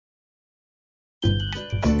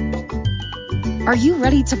Are you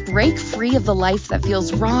ready to break free of the life that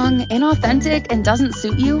feels wrong, inauthentic, and doesn't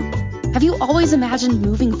suit you? Have you always imagined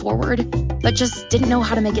moving forward, but just didn't know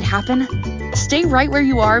how to make it happen? Stay right where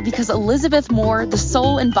you are, because Elizabeth Moore, the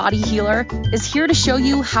soul and body healer, is here to show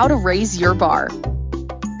you how to raise your bar.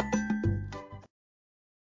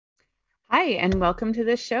 Hi, and welcome to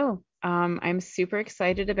this show. I'm super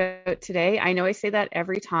excited about today. I know I say that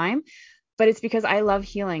every time, but it's because I love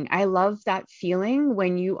healing. I love that feeling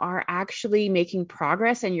when you are actually making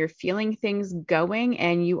progress and you're feeling things going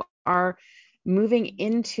and you are moving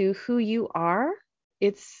into who you are.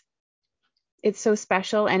 It's so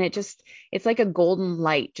special, and it's like a golden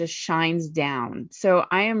light just shines down. So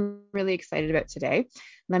I am really excited about today.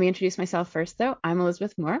 Let me introduce myself first, though. I'm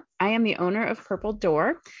Elizabeth Moore. I am the owner of Purple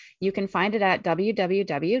Door. You can find it at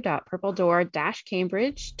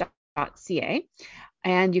www.purpledoor-cambridge.ca,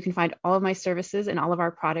 and you can find all of my services and all of our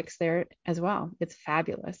products there as well. It's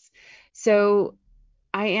fabulous. So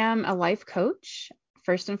I am a life coach.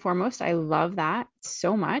 First and foremost, I love that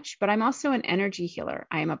so much, but I'm also an energy healer.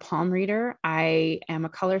 I am a palm reader. I am a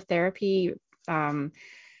color therapy,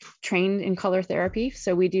 trained in color therapy.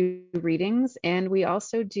 So we do readings, and we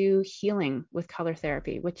also do healing with color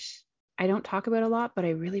therapy, which I don't talk about a lot, but I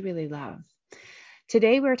really, really love.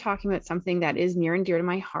 Today, we're talking about something that is near and dear to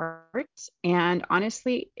my heart. And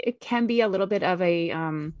honestly, it can be a little bit of a,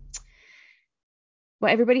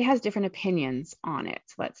 well, everybody has different opinions on it.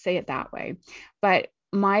 Let's say it that way. But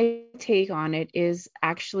my take on it is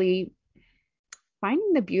actually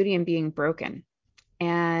finding the beauty in being broken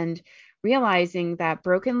and realizing that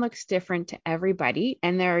broken looks different to everybody.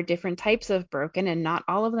 And there are different types of broken, and not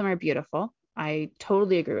all of them are beautiful. I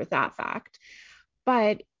totally agree with that fact.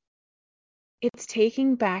 But it's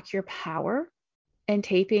taking back your power and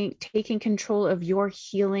taking control of your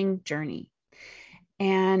healing journey.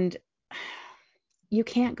 And you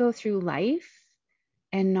can't go through life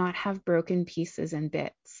and not have broken pieces and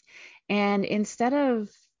bits. And instead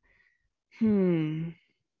of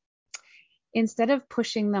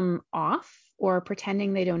pushing them off or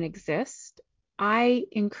pretending they don't exist, I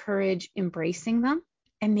encourage embracing them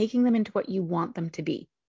and making them into what you want them to be.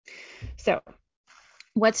 So,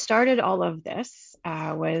 what started all of this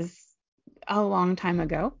was a long time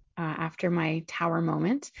ago. After my tower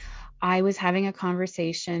moment, I was having a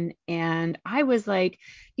conversation and I was like,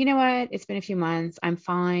 you know what? It's been a few months. I'm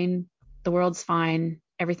fine. The world's fine.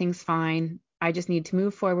 Everything's fine. I just need to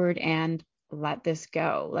move forward and let this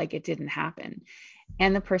go. Like it didn't happen.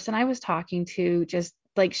 And the person I was talking to, just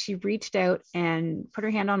like, she reached out and put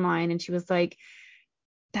her hand on mine and she was like,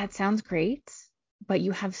 that sounds great, but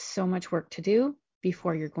you have so much work to do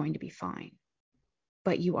before you're going to be fine.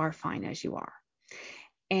 But you are fine as you are.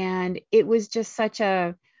 And it was just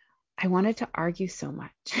I wanted to argue so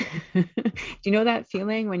much. Do you know that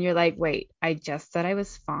feeling when you're like, wait, I just said I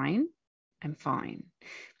was fine. I'm fine.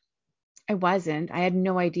 I wasn't. I had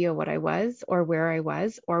no idea what I was or where I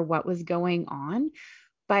was or what was going on.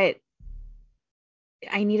 But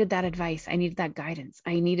I needed that advice. I needed that guidance.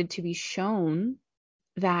 I needed to be shown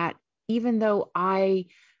that even though I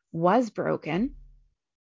was broken,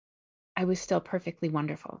 I was still perfectly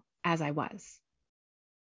wonderful as I was.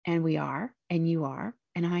 And we are, and you are,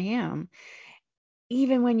 and I am.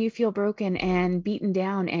 Even when you feel broken and beaten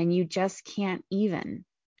down and you just can't even,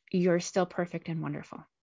 you're still perfect and wonderful.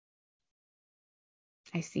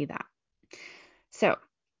 I see that. So,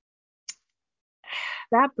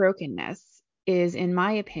 that brokenness is, in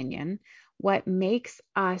my opinion, what makes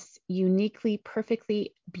us uniquely,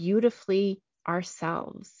 perfectly, beautifully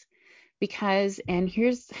ourselves. Because, and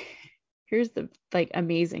here's the like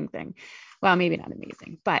amazing thing. Well, maybe not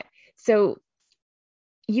amazing, but so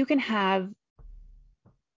you can have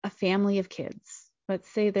a family of kids. Let's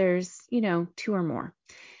say there's, two or more,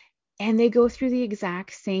 and they go through the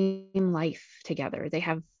exact same life together. They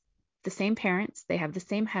have the same parents, they have the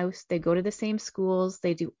same house, they go to the same schools,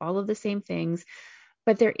 they do all of the same things,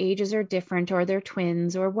 but their ages are different or they're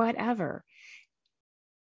twins or whatever.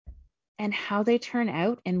 And how they turn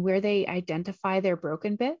out and where they identify their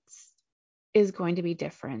broken bits is going to be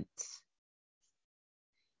different.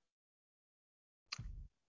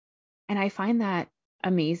 And I find that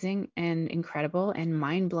amazing and incredible and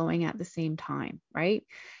mind blowing at the same time, right?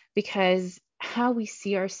 Because how we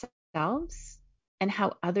see ourselves and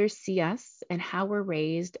how others see us and how we're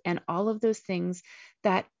raised and all of those things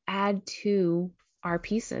that add to our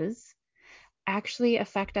pieces actually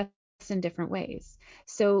affect us in different ways.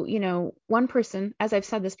 So, one person, as I've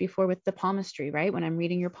said this before with the palmistry, right? When I'm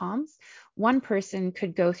reading your palms, one person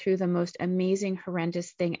could go through the most amazing,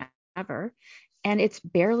 horrendous thing ever, and it's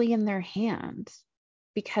barely in their hand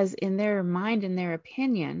because in their mind, in their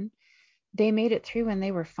opinion, they made it through and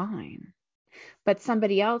they were fine. But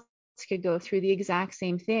somebody else could go through the exact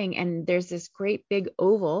same thing, and there's this great big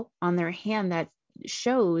oval on their hand that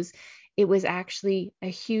shows it was actually a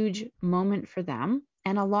huge moment for them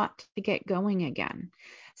and a lot to get going again.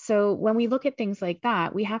 So when we look at things like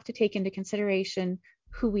that, we have to take into consideration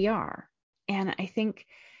who we are. And I think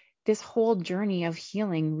this whole journey of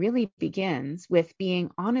healing really begins with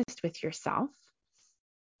being honest with yourself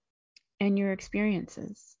and your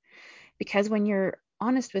experiences. Because when you're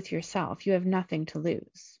honest with yourself, you have nothing to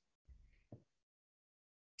lose.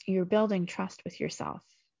 You're building trust with yourself.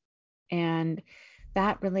 And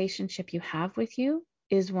that relationship you have with you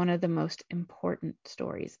is one of the most important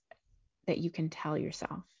stories that you can tell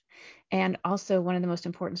yourself. And also one of the most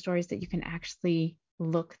important stories that you can actually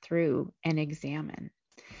look through and examine.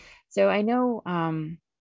 So I know, well,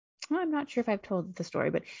 I'm not sure if I've told the story,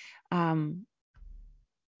 but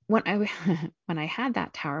when I when I had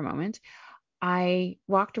that tower moment, I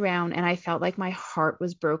walked around and I felt like my heart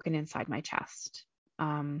was broken inside my chest.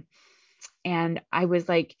 And I was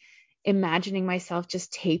like imagining myself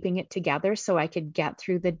just taping it together so I could get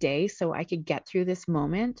through the day, so I could get through this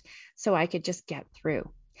moment, so I could just get through.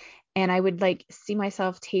 And I would like see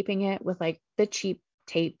myself taping it with like the cheap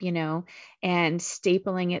tape, and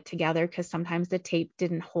stapling it together because sometimes the tape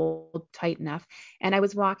didn't hold tight enough. And I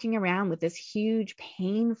was walking around with this huge,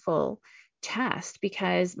 painful chest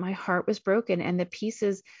because my heart was broken and the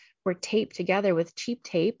pieces were taped together with cheap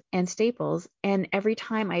tape and staples. And every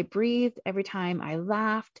time I breathed, every time I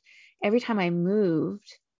laughed, every time I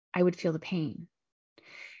moved, I would feel the pain.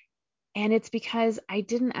 And it's because I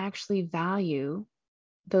didn't actually value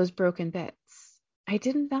those broken bits. I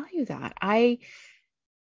didn't value that. I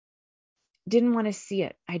didn't want to see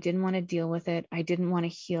it. I didn't want to deal with it. I didn't want to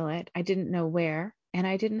heal it. I didn't know where, and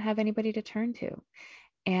I didn't have anybody to turn to.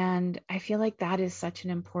 And I feel like that is such an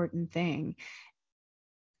important thing.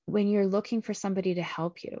 When you're looking for somebody to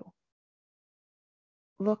help you,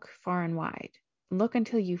 look far and wide. Look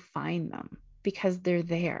until you find them because they're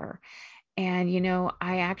there. And,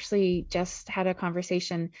 I actually just had a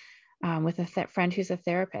conversation with a friend who's a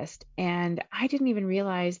therapist, and I didn't even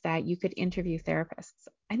realize that you could interview therapists.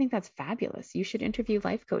 I think that's fabulous. You should interview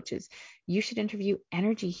life coaches. You should interview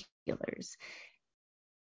energy healers.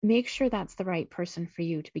 Make sure that's the right person for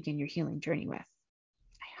you to begin your healing journey with.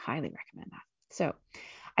 I highly recommend that. So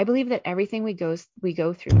I believe that everything we go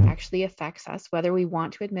through actually affects us, whether we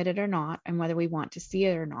want to admit it or not, and whether we want to see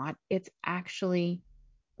it or not. It's actually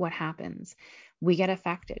what happens. We get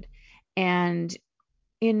affected. And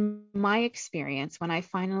in my experience, when I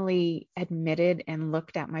finally admitted and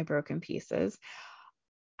looked at my broken pieces,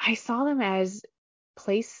 I saw them as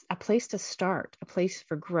a place to start, a place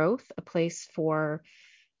for growth, a place for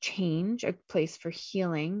change, a place for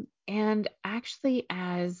healing, and actually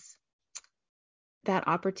as that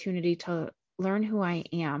opportunity to learn who I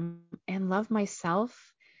am and love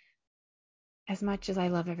myself as much as I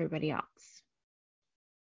love everybody else.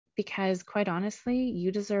 Because quite honestly,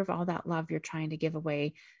 you deserve all that love you're trying to give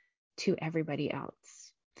away to everybody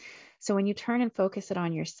else. So when you turn and focus it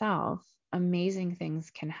on yourself, amazing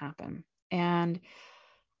things can happen. And,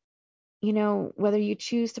 whether you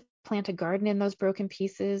choose to plant a garden in those broken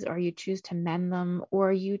pieces, or you choose to mend them,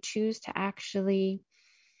 or you choose to actually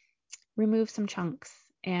remove some chunks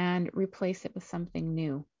and replace it with something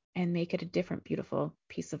new and make it a different, beautiful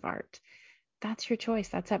piece of art, that's your choice.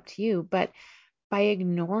 That's up to you. But by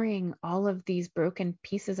ignoring all of these broken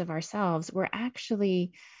pieces of ourselves, we're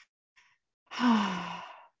actually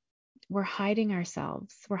we're hiding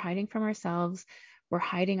ourselves. We're hiding from ourselves. We're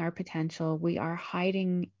hiding our potential. We are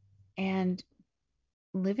hiding and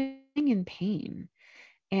living in pain.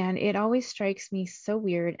 And it always strikes me so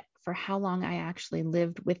weird for how long I actually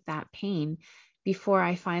lived with that pain before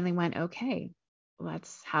I finally went, okay,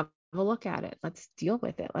 let's have a look at it. Let's deal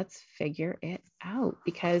with it. Let's figure it out,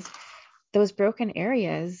 because those broken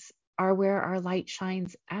areas are where our light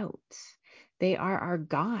shines out. They are our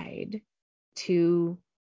guide to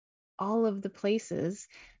all of the places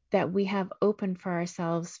that we have opened for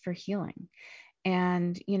ourselves for healing.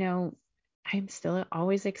 And, I'm still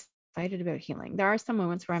always excited about healing. There are some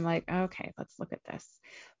moments where I'm like, okay, let's look at this.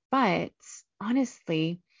 But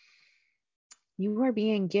honestly, you are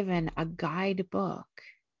being given a guidebook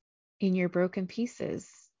in your broken pieces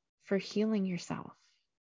for healing yourself.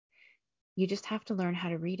 You just have to learn how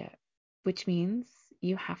to read it, which means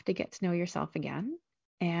you have to get to know yourself again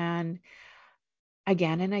and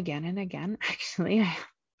again and again and again. Actually, I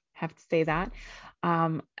have to say that.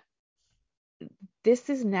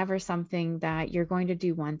 This is never something that you're going to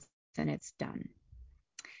do once and it's done.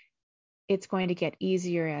 It's going to get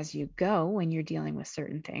easier as you go when you're dealing with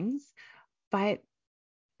certain things, But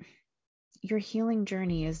your healing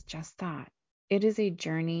journey is just that. It is a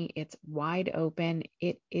journey. It's wide open.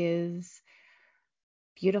 It is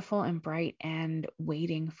beautiful and bright and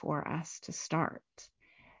waiting for us to start.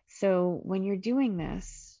 So when you're doing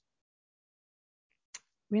this,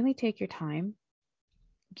 really take your time,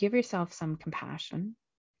 give yourself some compassion,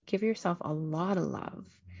 give yourself a lot of love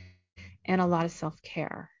and a lot of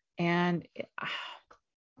self-care. And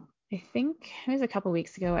I think it was a couple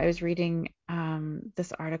weeks ago, I was reading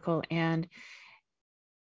this article, and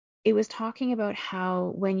it was talking about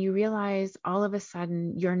how when you realize all of a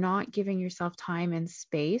sudden you're not giving yourself time and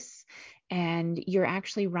space, and you're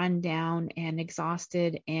actually run down and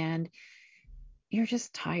exhausted and you're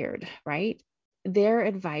just tired, right? Their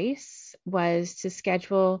advice was to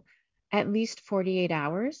schedule at least 48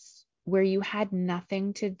 hours where you had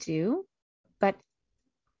nothing to do, but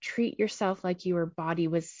treat yourself like your body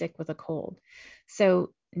was sick with a cold.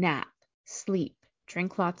 So nap, sleep,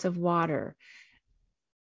 drink lots of water,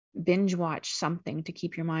 binge watch something to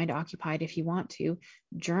keep your mind occupied if you want to,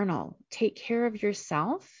 journal, take care of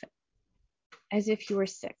yourself as if you were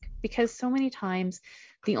sick. Because so many times,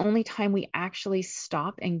 the only time we actually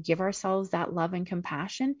stop and give ourselves that love and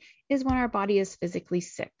compassion is when our body is physically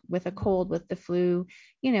sick with a cold, with the flu,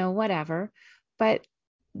 whatever. But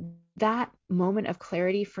that moment of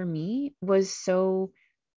clarity for me was so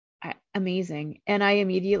amazing. And I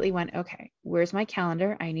immediately went, okay, where's my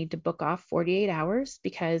calendar? I need to book off 48 hours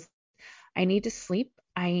because I need to sleep.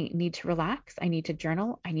 I need to relax. I need to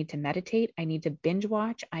journal. I need to meditate. I need to binge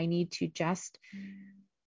watch. I need to just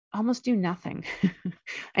almost do nothing.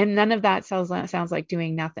 And none of that sounds like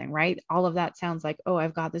doing nothing, right? All of that sounds like, oh,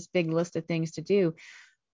 I've got this big list of things to do.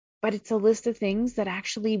 But it's a list of things that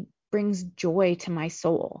actually brings joy to my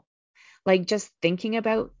soul. Like just thinking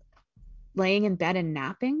about laying in bed and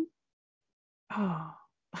napping. Oh,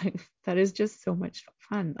 that is just so much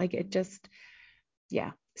fun. Like it just,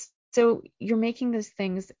 yeah. So you're making those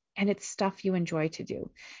things and it's stuff you enjoy to do.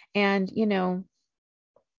 And,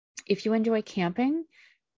 if you enjoy camping,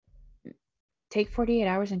 take 48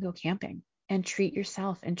 hours and go camping and treat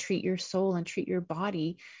yourself and treat your soul and treat your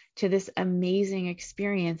body to this amazing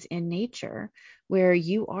experience in nature where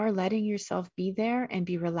you are letting yourself be there and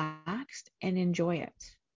be relaxed and enjoy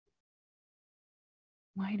it.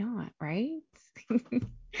 Why not, right?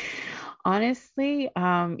 Honestly,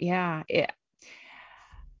 I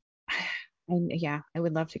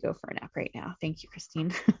would love to go for a nap right now. Thank you,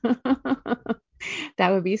 Christine.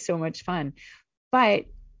 That would be so much fun. But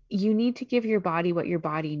you need to give your body what your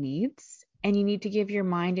body needs, and you need to give your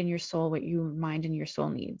mind and your soul what your mind and your soul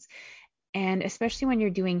needs. And especially when you're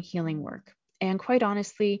doing healing work. And quite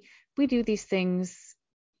honestly, we do these things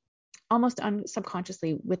almost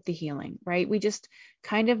subconsciously with the healing, right? We just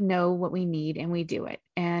kind of know what we need and we do it.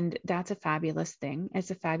 And that's a fabulous thing.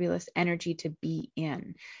 It's a fabulous energy to be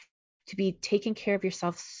in, to be taking care of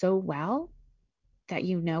yourself so well that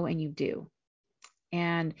you know and you do.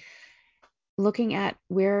 And looking at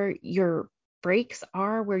where your breaks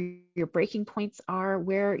are, where your breaking points are,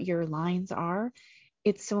 where your lines are,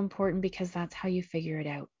 it's so important because that's how you figure it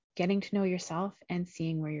out. Getting to know yourself and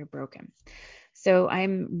seeing where you're broken. So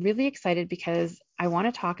I'm really excited because I want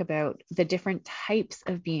to talk about the different types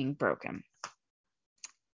of being broken.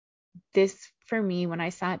 This, for me, when I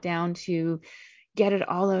sat down to get it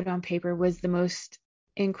all out on paper, was the most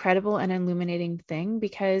incredible and illuminating thing,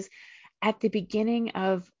 because at the beginning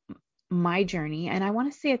of my journey, and I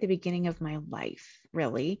want to say at the beginning of my life,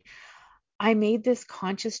 really, I made this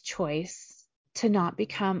conscious choice to not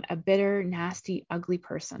become a bitter, nasty, ugly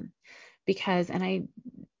person. Because, and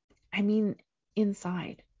I mean,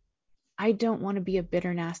 inside, I don't want to be a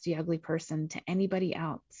bitter, nasty, ugly person to anybody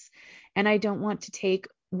else. And I don't want to take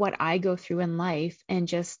what I go through in life and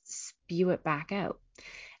just spew it back out.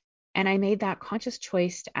 And I made that conscious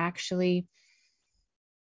choice to actually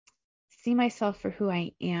see myself for who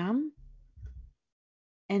I am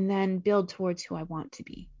and then build towards who I want to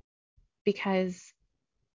be. Because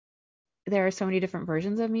there are so many different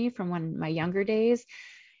versions of me from my younger days,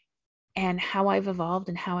 and how I've evolved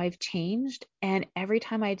and how I've changed. And every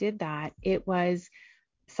time I did that, it was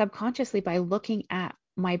subconsciously by looking at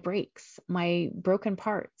my breaks, my broken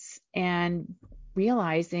parts, and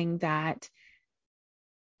realizing that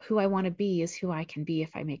who I want to be is who I can be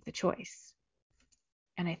if I make the choice.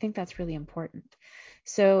 And I think that's really important.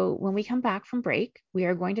 So when we come back from break, we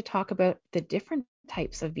are going to talk about the different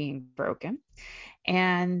types of being broken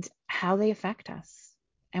and how they affect us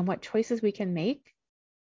and what choices we can make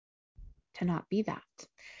to not be that.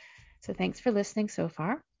 So thanks for listening so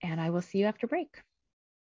far, and I will see you after break.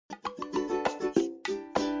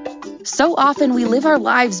 So often we live our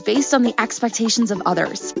lives based on the expectations of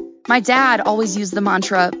others. My dad always used the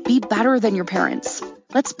mantra, be better than your parents.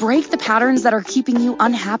 Let's break the patterns that are keeping you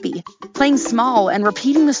unhappy, playing small and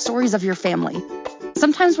repeating the stories of your family.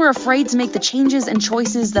 Sometimes we're afraid to make the changes and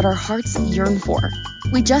choices that our hearts yearn for.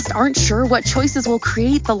 We just aren't sure what choices will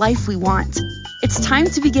create the life we want. It's time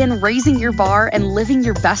to begin raising your bar and living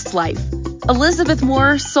your best life. Elizabeth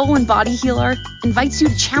Moore, soul and body healer, invites you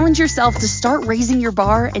to challenge yourself to start raising your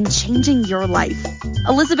bar and changing your life.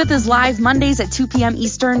 Elizabeth is live Mondays at 2 p.m.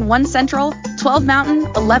 Eastern, 1 Central, 12 Mountain,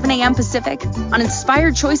 11 a.m. Pacific on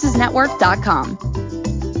InspiredChoicesNetwork.com.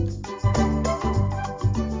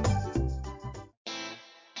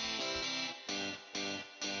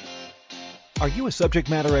 Are you a subject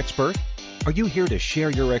matter expert? Are you here to share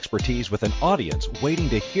your expertise with an audience waiting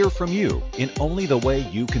to hear from you in only the way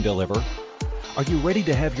you can deliver? Are you ready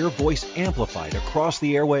to have your voice amplified across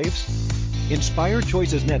the airwaves? Inspired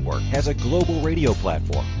Choices Network has a global radio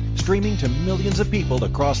platform streaming to millions of people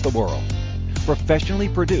across the world. Professionally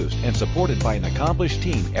produced and supported by an accomplished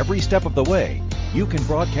team every step of the way, you can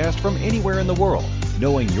broadcast from anywhere in the world,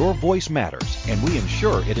 knowing your voice matters, and we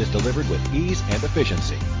ensure it is delivered with ease and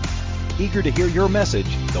efficiency. Eager to hear your message,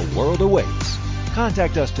 the world awaits.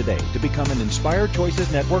 Contact us today to become an Inspired Choices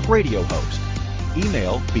Network radio host.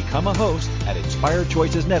 Email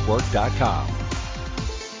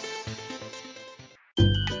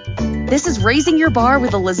becomeahost@inspiredchoicesnetwork.com. This is Raising Your Bar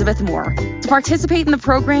with Elizabeth Moore. To participate in the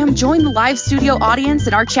program, join the live studio audience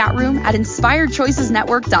in our chat room at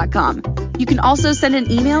inspiredchoicesnetwork.com. You can also send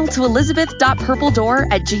an email to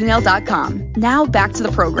elizabeth.purpledoor@gmail.com. Now back to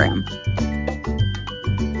the program.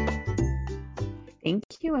 Thank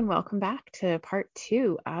you, and welcome back to part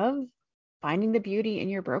 2 of finding the beauty in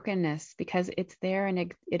your brokenness, because it's there and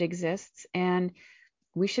it exists, and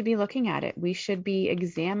we should be looking at it. We should be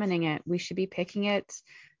examining it. We should be picking it,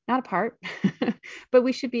 not apart, but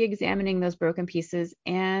we should be examining those broken pieces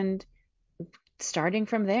and starting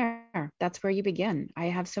from there. That's where you begin. I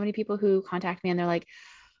have so many people who contact me and they're like,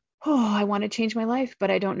 oh, I want to change my life, but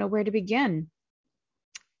I don't know where to begin.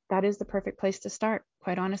 That is the perfect place to start.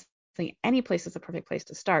 Quite honestly, any place is a perfect place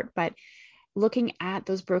to start, but looking at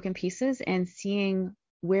those broken pieces and seeing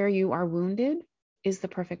where you are wounded is the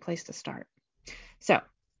perfect place to start. So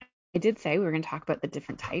I did say we were going to talk about the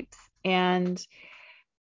different types, and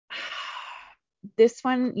this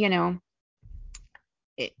one,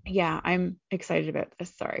 I'm excited about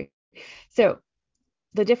this. Sorry. So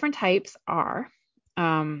the different types are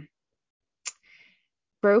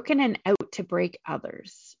broken and out to break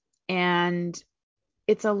others. And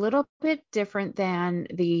it's a little bit different than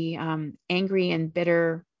the angry and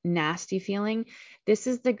bitter, nasty feeling. This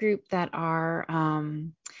is the group that are,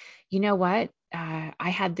 you know what? I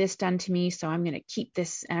had this done to me, so I'm going to keep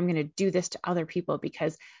this and I'm going to do this to other people,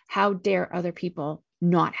 because how dare other people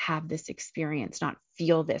not have this experience, not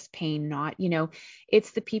feel this pain, not,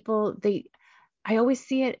 it's the people, I always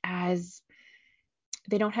see it as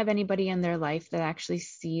they don't have anybody in their life that actually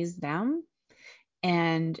sees them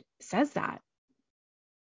and says that.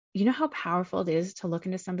 You know how powerful it is to look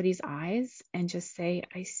into somebody's eyes and just say,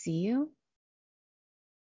 I see you.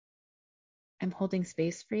 I'm holding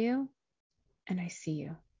space for you, and I see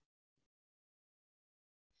you.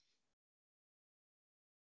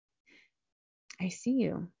 I see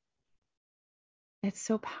you. It's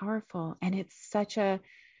so powerful. And it's such I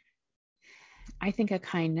think, a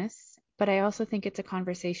kindness, but I also think it's a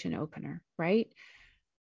conversation opener, right?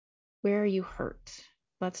 Where are you hurt?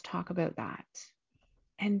 Let's talk about that.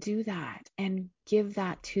 And do that and give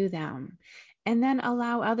that to them. And then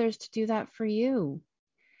allow others to do that for you.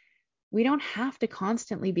 We don't have to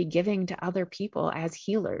constantly be giving to other people as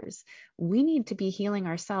healers. We need to be healing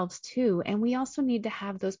ourselves too. And we also need to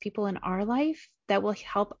have those people in our life that will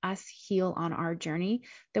help us heal on our journey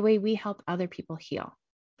the way we help other people heal.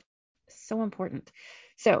 So important.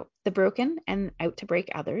 So the broken and out to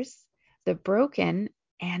break others, the broken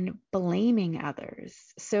and blaming others.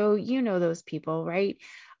 So those people, right?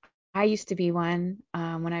 I used to be one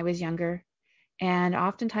when I was younger. And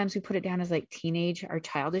oftentimes we put it down as like teenage or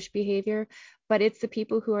childish behavior, but it's the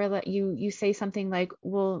people who are like, you say something like,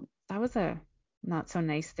 well, that was a not so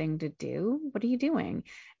nice thing to do. What are you doing?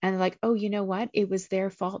 And they're like, oh, you know what? It was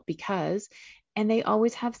their fault because, and they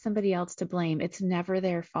always have somebody else to blame. It's never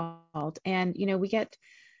their fault. And, we get,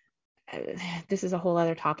 this is a whole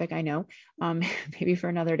other topic, I know, maybe for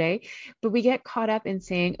another day, but we get caught up in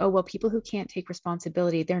saying, oh, well, people who can't take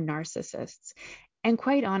responsibility, they're narcissists. And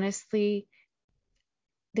quite honestly,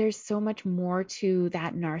 there's so much more to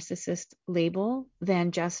that narcissist label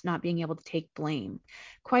than just not being able to take blame.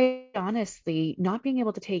 Quite honestly, not being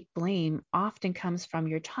able to take blame often comes from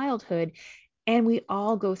your childhood. And we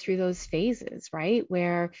all go through those phases, right?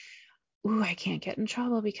 Where, ooh, I can't get in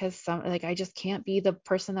trouble because I just can't be the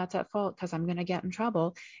person that's at fault because I'm going to get in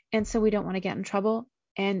trouble. And so we don't want to get in trouble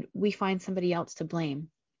and we find somebody else to blame.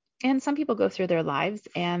 And some people go through their lives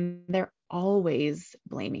and they're always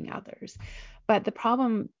blaming others. But the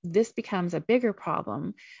problem, this becomes a bigger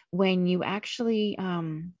problem when you actually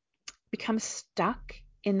become stuck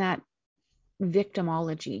in that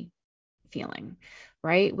victimology feeling,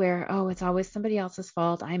 right? Where, oh, it's always somebody else's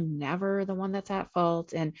fault. I'm never the one that's at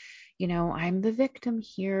fault. And, I'm the victim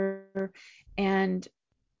here. And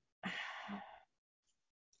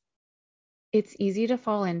it's easy to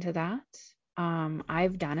fall into that.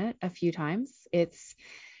 I've done it a few times. It's,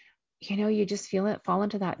 you just fall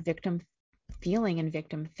into that victim feeling and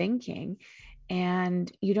victim thinking.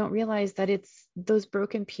 And you don't realize that it's those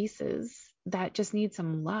broken pieces that just need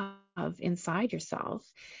some love inside yourself.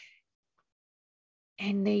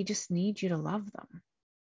 And they just need you to love them.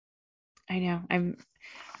 I know. I'm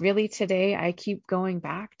really today, I keep going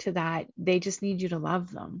back to that. They just need you to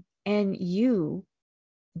love them. And you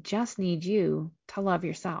just need you to love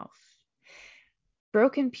yourself.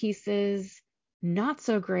 Broken pieces, not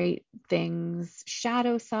so great things,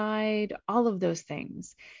 shadow side, all of those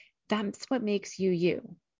things. That's what makes you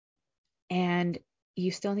you. And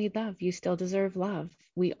you still need love. You still deserve love.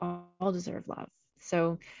 We all deserve love.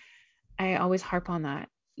 So I always harp on that.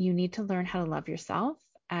 You need to learn how to love yourself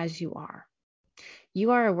as you are.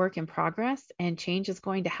 You are a work in progress and change is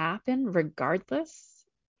going to happen regardless,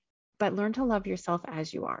 but learn to love yourself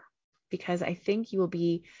as you are, because I think you will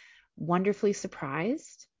be wonderfully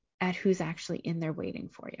surprised at who's actually in there waiting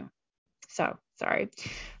for you. So, sorry.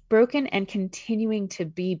 Broken and continuing to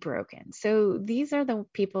be broken. So these are the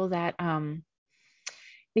people that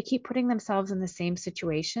they keep putting themselves in the same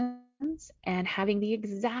situations and having the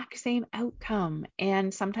exact same outcome,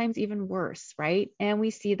 and sometimes even worse, right? And we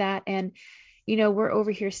see that, and we're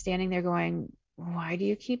over here standing there going, why do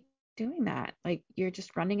you keep doing that? Like, you're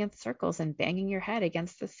just running in circles and banging your head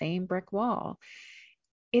against the same brick wall.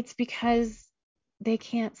 It's because they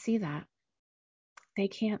can't see that. They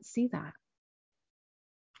can't see that.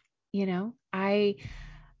 I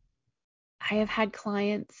have had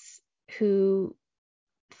clients who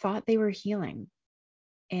thought they were healing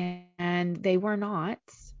and they were not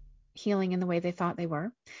healing in the way they thought they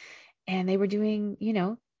were. And they were doing,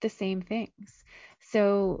 the same things.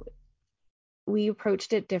 So we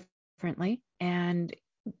approached it differently, and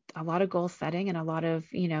a lot of goal setting and a lot of,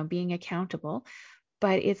 being accountable.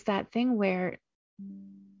 But it's that thing where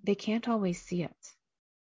they can't always see it.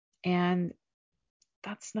 And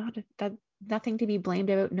that's nothing to be blamed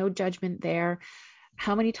about, no judgment there.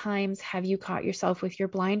 How many times have you caught yourself with your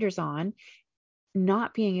blinders on,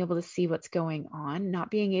 not being able to see what's going on,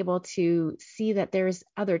 not being able to see that there's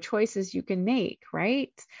other choices you can make,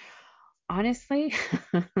 right? Honestly,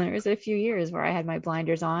 there was a few years where I had my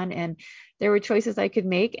blinders on and there were choices I could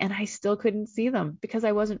make and I still couldn't see them because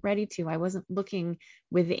I wasn't ready to. I wasn't looking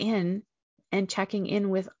within and checking in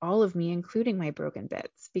with all of me, including my broken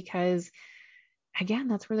bits, because again,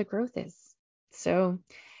 that's where the growth is. So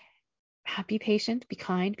be patient, be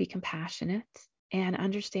kind, be compassionate, and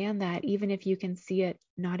understand that even if you can see it,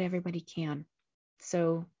 not everybody can.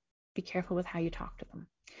 So be careful with how you talk to them.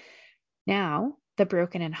 Now, the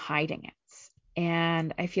broken and hiding it.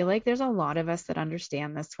 And I feel like there's a lot of us that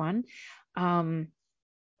understand this one.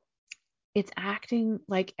 It's acting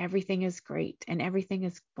like everything is great and everything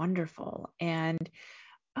is wonderful. And,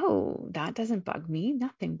 oh, that doesn't bug me.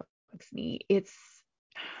 Nothing bugs me. It's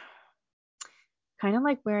kind of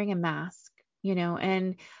like wearing a mask,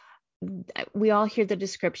 and we all hear the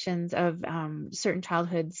descriptions of certain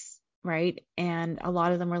childhoods, right? And a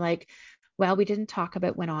lot of them were like, well, we didn't talk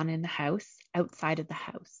about what went on in the house, outside of the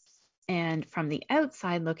house. And from the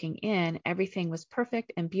outside looking in, everything was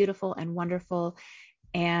perfect and beautiful and wonderful.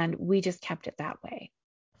 And we just kept it that way.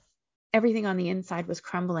 Everything on the inside was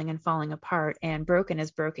crumbling and falling apart and broken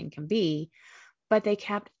as broken can be. But they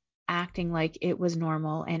kept acting like it was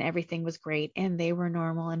normal and everything was great and they were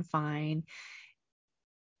normal and fine.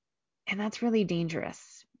 And that's really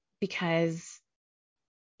dangerous because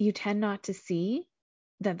you tend not to see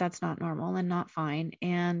that that's not normal and not fine.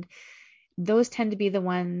 And those tend to be the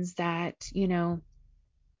ones that,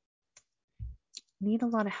 need a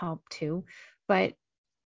lot of help too. But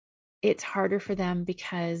it's harder for them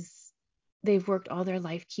because they've worked all their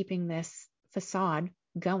life keeping this facade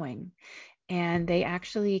going. And they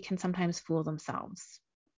actually can sometimes fool themselves.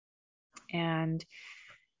 And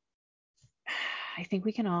I think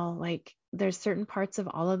we can all, like, there's certain parts of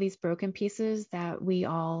all of these broken pieces that we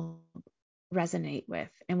all resonate with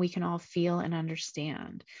and we can all feel and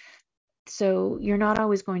understand. So you're not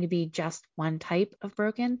always going to be just one type of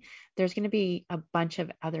broken. There's going to be a bunch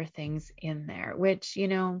of other things in there, which,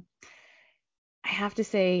 I have to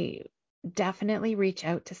say, definitely reach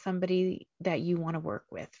out to somebody that you want to work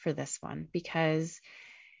with for this one, because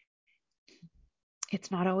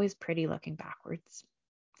it's not always pretty looking backwards.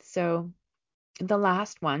 So the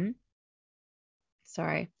last one,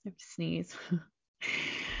 sorry, I have to sneeze,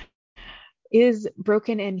 is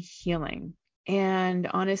broken and healing. And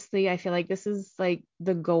honestly, I feel like this is like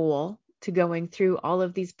the goal to going through all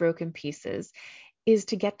of these broken pieces, is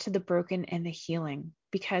to get to the broken and the healing,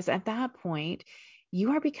 because at that point,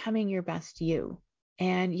 you are becoming your best you.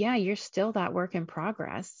 And yeah, you're still that work in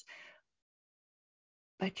progress,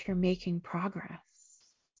 but you're making progress.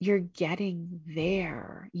 You're getting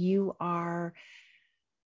there. You are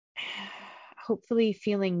hopefully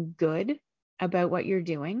feeling good about what you're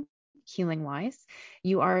doing, healing wise.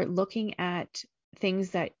 You are looking at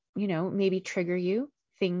things that, maybe trigger you,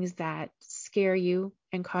 things that scare you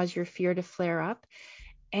and cause your fear to flare up,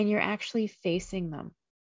 and you're actually facing them.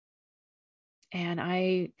 And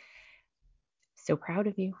I'm so proud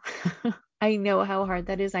of you. I know how hard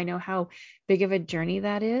that is. I know how big of a journey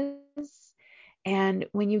that is. And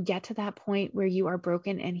when you get to that point where you are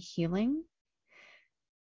broken and healing,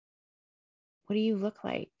 what do you look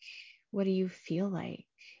like? What do you feel like?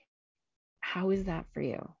 How is that for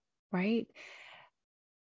you? Right?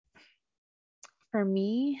 For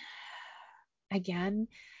me, again,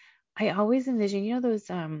 I always envision, those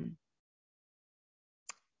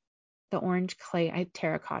the orange clay,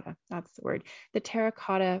 terracotta, that's the word. The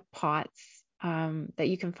terracotta pots that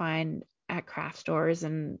you can find at craft stores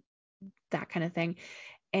and that kind of thing.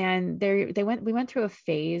 And we went through a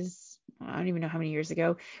phase, I don't even know how many years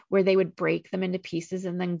ago, where they would break them into pieces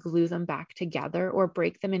and then glue them back together, or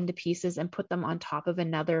break them into pieces and put them on top of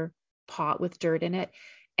another pot with dirt in it.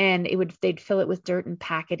 And they'd fill it with dirt and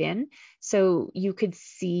pack it in. So you could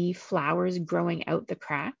see flowers growing out the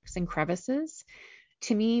cracks and crevices.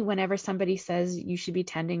 To me, whenever somebody says you should be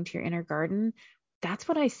tending to your inner garden, that's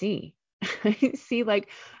what I see. I see like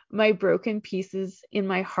my broken pieces in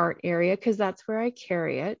my heart area, because that's where I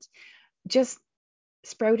carry it, just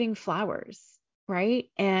sprouting flowers, right?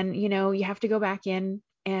 And, you have to go back in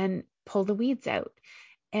and pull the weeds out.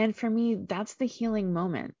 And for me, that's the healing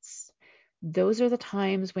moments. Those are the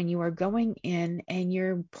times when you are going in and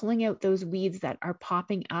you're pulling out those weeds that are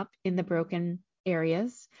popping up in the broken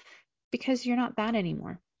areas, because you're not that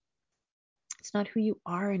anymore. It's not who you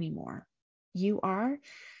are anymore. You are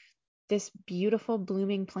this beautiful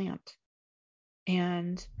blooming plant,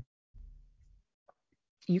 and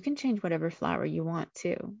you can change whatever flower you want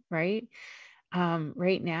to, right?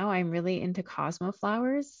 Right now, I'm really into Cosmo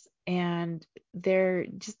flowers, and they're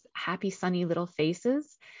just happy, sunny little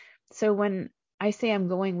faces. So when I say I'm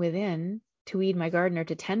going within to weed my garden or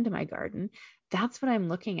to tend to my garden, that's what I'm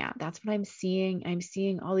looking at. That's what I'm seeing. I'm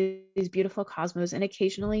seeing all these beautiful cosmos, and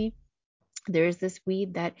occasionally there's this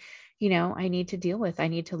weed that, I need to deal with. I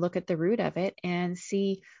need to look at the root of it and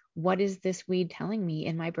see, what is this weed telling me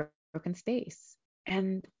in my broken space?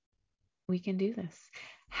 And we can do this.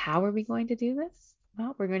 How are we going to do this?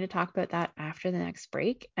 Well, we're going to talk about that after the next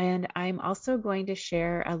break. And I'm also going to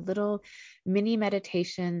share a little mini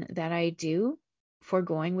meditation that I do for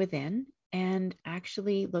going within and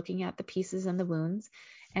actually looking at the pieces and the wounds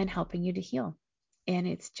and helping you to heal. And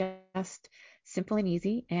it's just simple and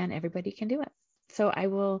easy, and everybody can do it. So I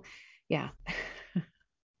will, yeah,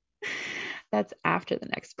 that's after the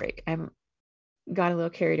next break. I'm got a little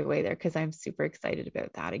carried away there because I'm super excited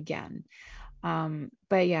about that again.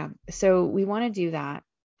 But yeah, so we want to do that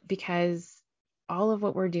because all of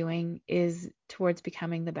what we're doing is towards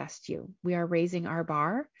becoming the best you. We are raising our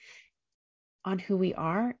bar on who we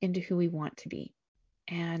are into who we want to be.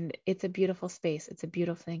 And it's a beautiful space. It's a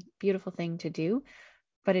beautiful thing to do,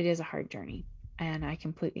 but it is a hard journey. And I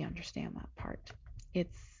completely understand that part.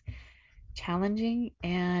 It's challenging,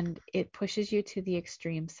 and it pushes you to the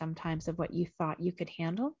extreme sometimes of what you thought you could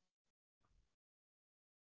handle.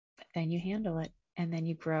 But then you handle it, and then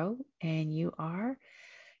you grow, and you are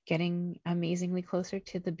getting amazingly closer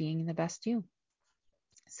to being the best you.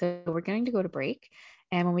 So we're going to go to break.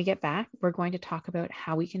 And when we get back, we're going to talk about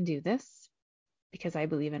how we can do this, because I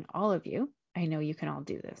believe in all of you. I know you can all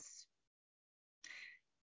do this.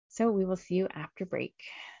 So we will see you after break.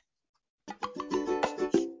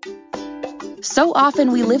 So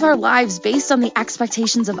often we live our lives based on the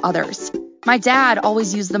expectations of others. My dad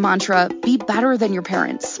always used the mantra, be better than your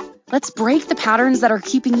parents. Let's break the patterns that are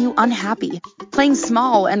keeping you unhappy, playing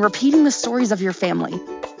small and repeating the stories of your family.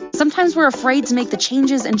 Sometimes we're afraid to make the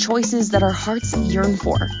changes and choices that our hearts yearn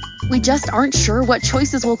for. We just aren't sure what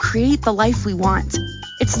choices will create the life we want.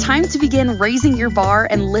 It's time to begin raising your bar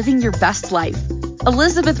and living your best life.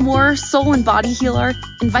 Elizabeth Moore, soul and body healer,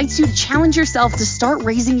 invites you to challenge yourself to start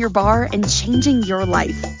raising your bar and changing your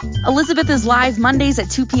life. Elizabeth is live Mondays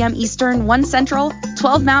at 2 p.m. Eastern, 1 Central,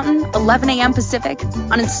 12 Mountain, 11 a.m. Pacific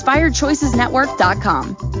on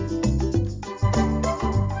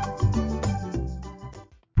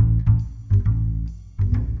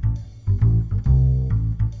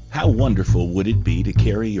How wonderful would it be to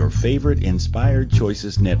carry your favorite Inspired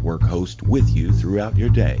Choices Network host with you throughout your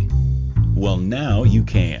day? Well, now you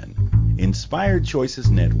can. Inspired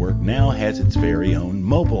Choices Network now has its very own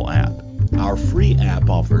mobile app. Our free app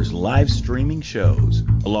offers live streaming shows,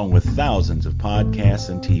 along with thousands of podcasts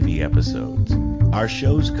and TV episodes. Our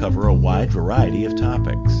shows cover a wide variety of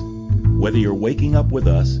topics. Whether you're waking up with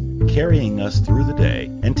us, carrying us through the day,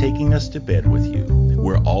 and taking us to bed with you,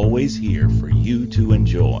 we're always here for you to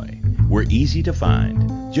enjoy. We're easy to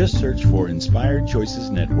find. Just search for Inspired Choices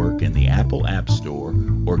Network in the Apple App Store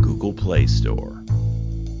or Google Play Store.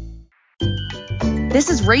 This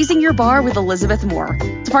is Raising Your Bar with Elizabeth Moore.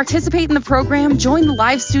 To participate in the program, join the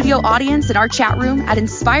live studio audience in our chat room at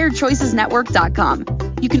InspiredChoicesNetwork.com.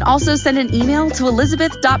 You can also send an email to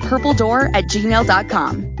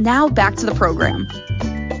elizabeth.purpledoor@gmail.com. Now back to the program.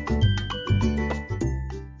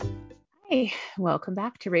 Hey, welcome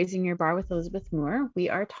back to Raising Your Bar with Elizabeth Moore. We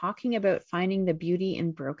are talking about finding the beauty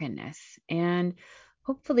in brokenness and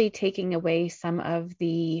hopefully taking away some of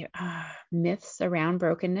the myths around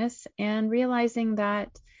brokenness and realizing that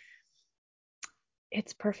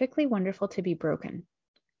it's perfectly wonderful to be broken.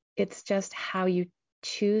 It's just how you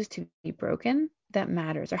choose to be broken that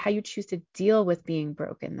matters, or how you choose to deal with being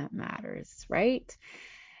broken that matters, right?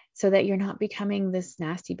 So that you're not becoming this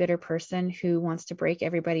nasty, bitter person who wants to break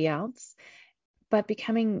everybody else, but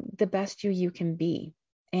becoming the best you can be.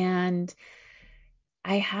 And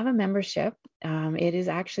I have a membership. It is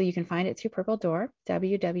actually, you can find it through Purple Door,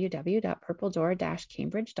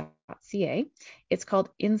 www.purpledoor-cambridge.ca. It's called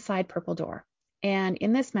Inside Purple Door. And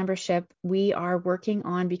in this membership, we are working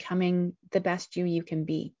on becoming the best you can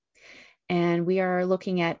be. And we are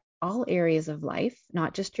looking at all areas of life,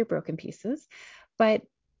 not just your broken pieces, but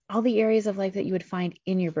all the areas of life that you would find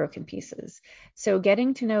in your broken pieces. So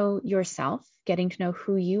getting to know yourself, getting to know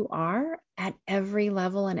who you are at every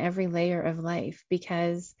level and every layer of life,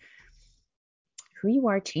 because who you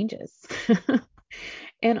are changes.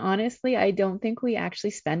 And honestly, I don't think we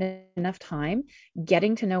actually spend enough time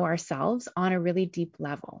getting to know ourselves on a really deep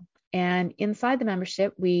level. And inside the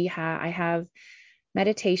membership, I have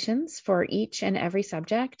meditations for each and every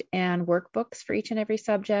subject and workbooks for each and every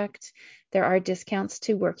subject. There are discounts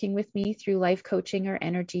to working with me through life coaching or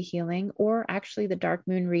energy healing, or actually the dark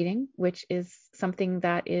moon reading, which is something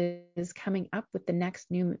that is coming up with the next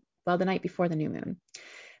the night before the new moon.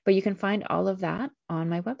 But you can find all of that on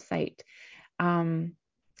my website. I'm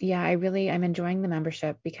enjoying the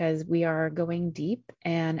membership because we are going deep,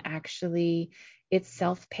 and actually it's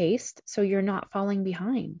self-paced, so you're not falling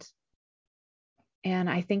behind. And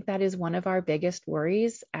I think that is one of our biggest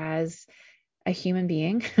worries as a human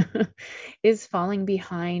being is falling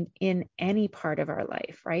behind in any part of our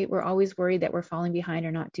life, right? We're always worried that we're falling behind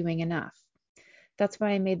or not doing enough. That's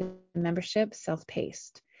why I made the membership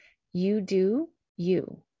self-paced. You do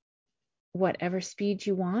you, whatever speed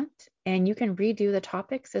you want, and you can redo the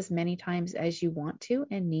topics as many times as you want to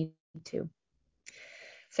and need to.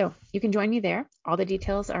 So you can join me there. All the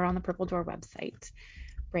details are on the Purple Door website.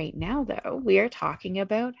 Right now, though, we are talking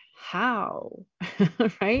about how,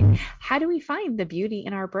 right? How do we find the beauty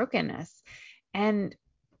in our brokenness? And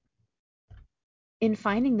in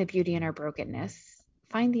finding the beauty in our brokenness,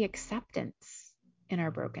 find the acceptance in our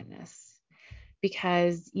brokenness.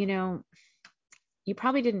 Because, you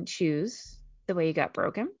probably didn't choose the way you got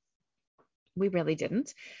broken. We really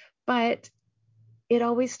didn't. But it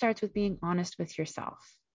always starts with being honest with yourself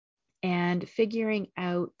and figuring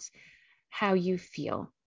out how you feel,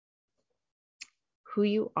 who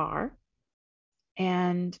you are,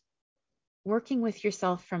 and working with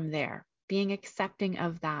yourself from there, being accepting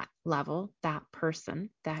of that level, that person,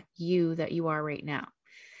 that you are right now.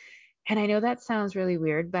 And I know that sounds really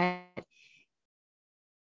weird, but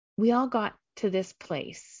we all got to this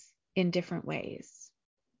place in different ways.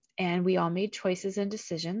 And we all made choices and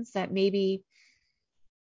decisions that maybe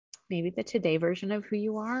the today version of who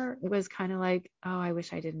you are, it was kind of like, oh, I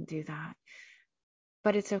wish I didn't do that.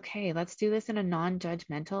 But it's okay. Let's do this in a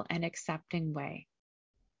non-judgmental and accepting way.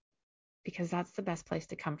 because that's the best place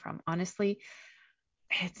to come from. Honestly,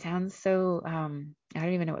 it sounds so, I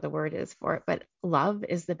don't even know what the word is for it, but love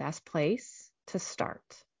is the best place to start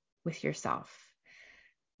with yourself.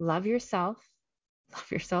 Love yourself,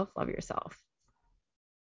 love yourself, love yourself,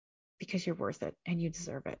 because you're worth it and you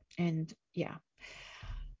deserve it. And yeah,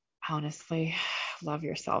 honestly, love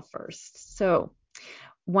yourself first. So,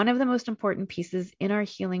 one of the most important pieces in our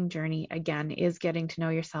healing journey, again, is getting to know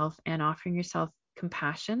yourself and offering yourself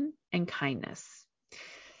compassion and kindness.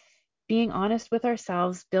 Being honest with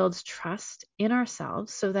ourselves builds trust in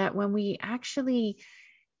ourselves so that when we actually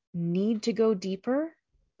need to go deeper,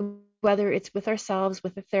 whether it's with ourselves,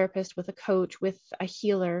 with a therapist, with a coach, with a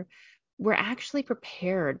healer, we're actually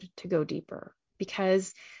prepared to go deeper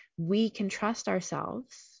because we can trust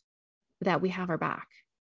ourselves that we have our back.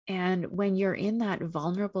 And when you're in that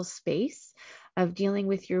vulnerable space of dealing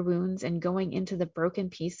with your wounds and going into the broken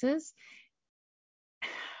pieces,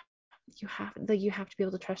 you have to be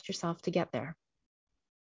able to trust yourself to get there.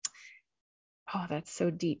 Oh, that's so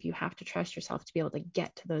deep. You have to trust yourself to be able to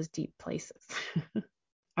get to those deep places.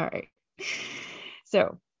 All right.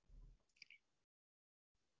 So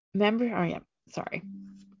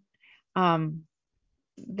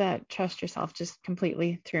that trust yourself just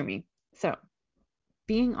completely threw me. So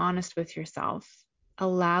being honest with yourself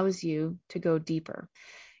allows you to go deeper.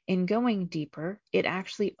 In going deeper, it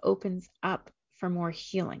actually opens up for more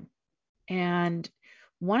healing. And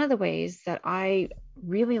one of the ways that I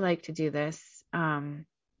really like to do this,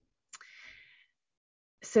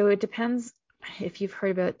 so it depends if you've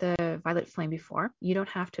heard about the violet flame before. You don't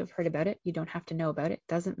have to have heard about it. You don't have to know about it.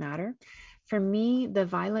 Doesn't matter. For me, the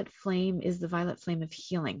violet flame is the violet flame of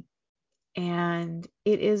healing. And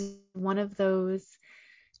it is one of those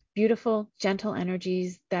beautiful, gentle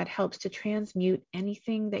energies that helps to transmute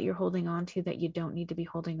anything that you're holding on to that you don't need to be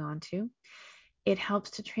holding on to. It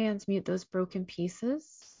helps to transmute those broken pieces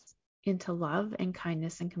into love and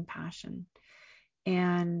kindness and compassion.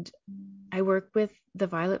 And I work with the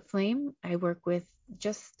violet flame. I work with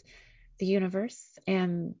just the universe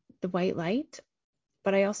and the white light,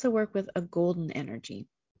 but I also work with a golden energy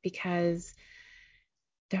because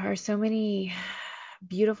there are so many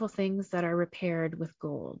beautiful things that are repaired with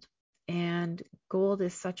gold. And gold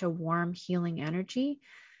is such a warm, healing energy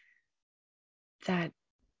that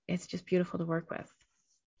it's just beautiful to work with.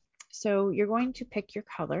 So you're going to pick your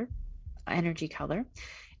color, energy color,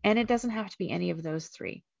 and it doesn't have to be any of those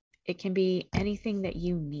three. It can be anything that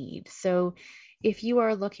you need. So if you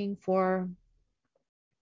are looking for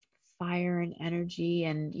fire and energy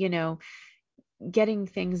and, getting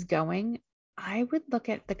things going, I would look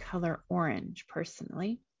at the color orange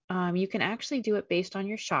personally. You can actually do it based on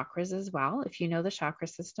your chakras as well. If you know the chakra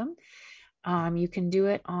system, you can do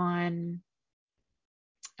it on,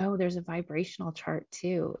 there's a vibrational chart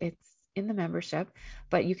too. It's in the membership,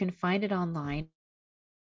 but you can find it online.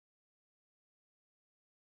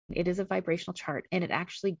 It is a vibrational chart and it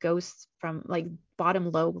actually goes from like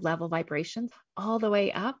bottom low level vibrations all the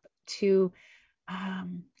way up to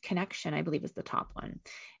connection, I believe is the top one.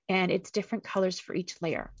 And it's different colors for each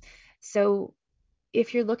layer. So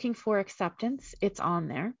if you're looking for acceptance, it's on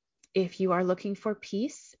there. If you are looking for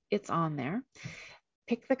peace, it's on there.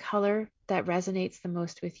 Pick the color that resonates the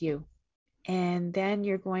most with you. And then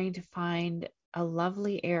you're going to find a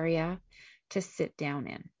lovely area to sit down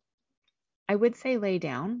in. I would say lay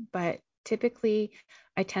down, but typically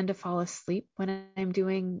I tend to fall asleep when I'm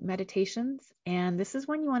doing meditations. And this is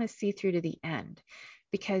when you want to see through to the end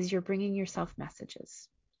because you're bringing yourself messages.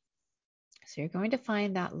 So you're going to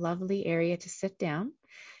find that lovely area to sit down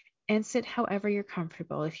and sit however you're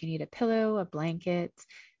comfortable. If you need a pillow, a blanket,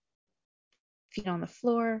 feet on the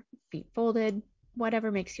floor, feet folded,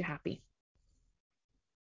 whatever makes you happy.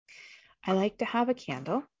 I like to have a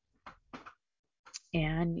candle.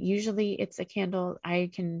 And usually it's a candle. I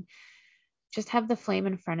can just have the flame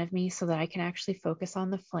in front of me so that I can actually focus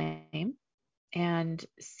on the flame and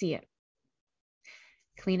see it.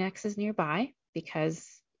 Kleenex is nearby because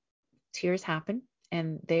tears happen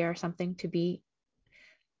and they are something to be,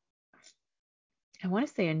 I want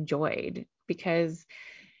to say, enjoyed, because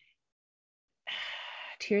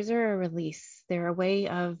tears are a release. They're a way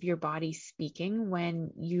of your body speaking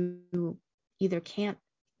when you either can't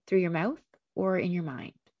through your mouth or in your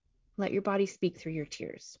mind. Let your body speak through your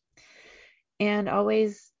tears. And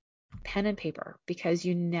always pen and paper, because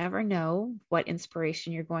you never know what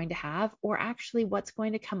inspiration you're going to have or actually what's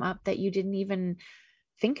going to come up that you didn't even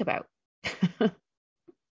think about.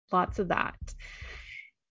 Lots of that.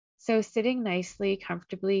 So sitting nicely,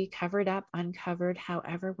 comfortably, covered up, uncovered,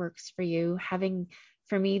 however works for you. Having,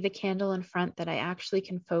 for me, the candle in front that I actually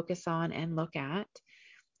can focus on and look at.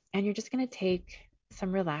 And you're just going to take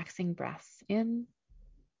some relaxing breaths in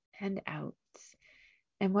and out.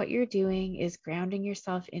 And what you're doing is grounding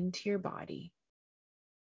yourself into your body.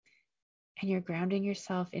 And you're grounding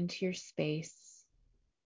yourself into your space.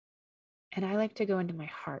 And I like to go into my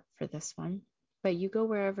heart for this one, but you go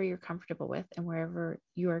wherever you're comfortable with and wherever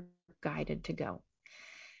you are guided to go.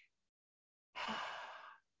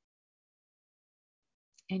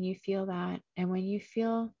 And you feel that. And when you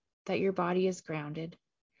feel that your body is grounded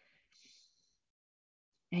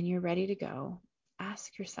and you're ready to go,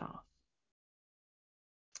 ask yourself,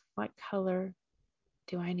 what color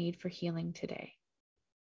do I need for healing today?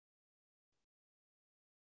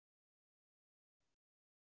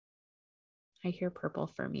 I hear purple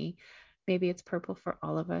for me. Maybe it's purple for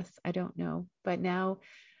all of us. I don't know. But now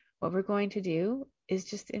what we're going to do is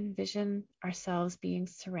just envision ourselves being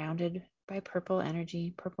surrounded by purple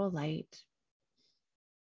energy, purple light,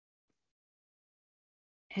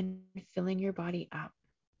 and filling your body up.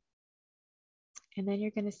 And then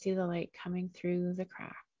you're going to see the light coming through the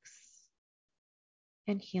cracks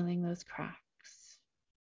and healing those cracks.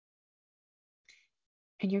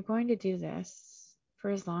 And you're going to do this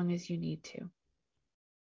for as long as you need to.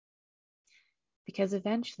 Because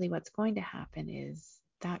eventually what's going to happen is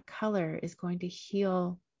that color is going to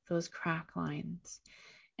heal those crack lines.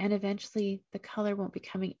 And eventually the color won't be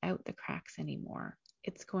coming out the cracks anymore.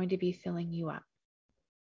 It's going to be filling you up.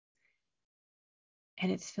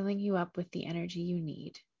 And it's filling you up with the energy you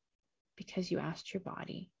need because you asked your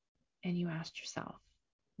body and you asked yourself,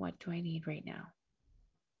 what do I need right now?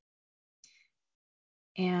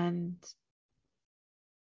 And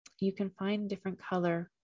you can find different color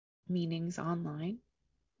meanings online.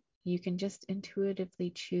 You can just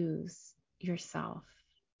intuitively choose yourself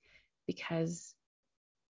because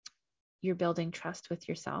you're building trust with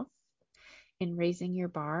yourself. In raising your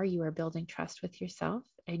bar, you are building trust with yourself,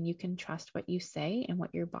 and you can trust what you say and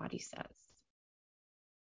what your body says.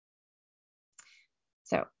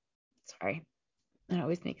 So, sorry, it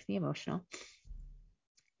always makes me emotional.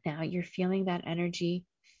 Now you're feeling that energy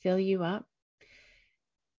fill you up,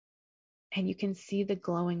 and you can see the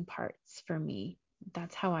glowing parts for me.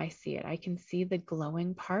 That's how I see it. I can see the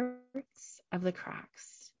glowing parts of the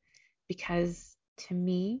cracks because to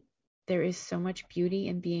me, there is so much beauty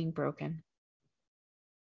in being broken.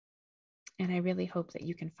 And I really hope that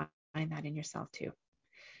you can find that in yourself too.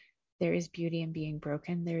 There is beauty in being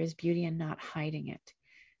broken. There is beauty in not hiding it.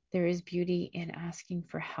 There is beauty in asking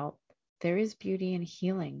for help. There is beauty in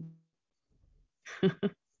healing.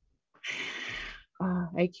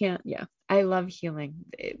 I love healing.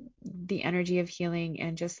 The energy of healing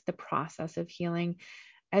and just the process of healing,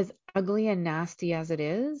 as ugly and nasty as it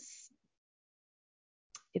is,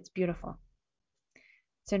 it's beautiful.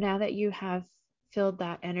 So now that you have filled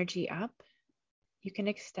that energy up, you can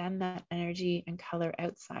extend that energy and color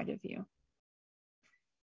outside of you.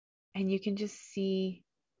 And you can just see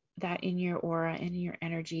that in your aura and in your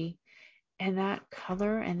energy. And that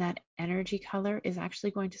color and that energy color is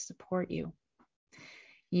actually going to support you.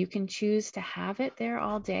 You can choose to have it there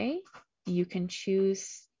all day. You can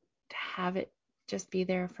choose to have it just be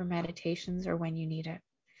there for meditations or when you need it.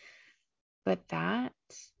 But that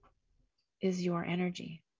is your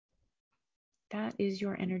energy. That is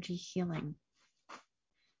your energy healing.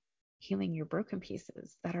 Healing your broken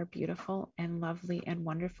pieces that are beautiful and lovely and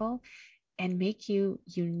wonderful and make you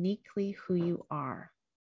uniquely who you are.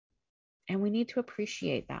 And we need to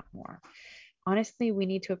appreciate that more. Honestly, we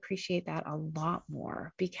need to appreciate that a lot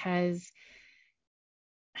more because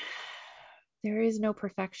there is no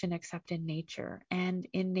perfection except in nature. And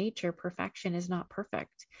in nature, perfection is not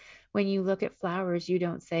perfect. When you look at flowers, you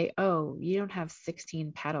don't say, oh, you don't have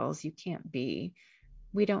 16 petals. You can't be.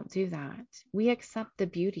 We don't do that. We accept the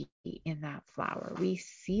beauty in that flower. We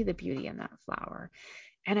see the beauty in that flower.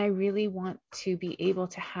 And I really want to be able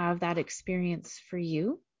to have that experience for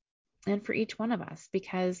you and for each one of us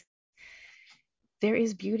because there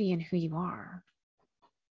is beauty in who you are.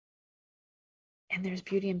 And there's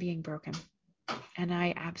beauty in being broken. And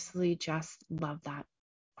I absolutely just love that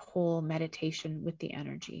whole meditation with the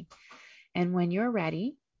energy. And when you're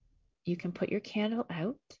ready, you can put your candle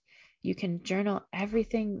out. You can journal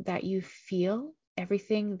everything that you feel,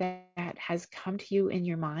 everything that has come to you in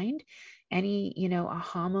your mind, any,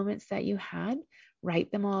 aha moments that you had,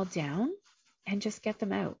 write them all down and just get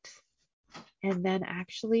them out. And then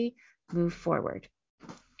actually move forward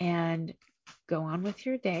and go on with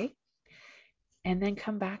your day. And then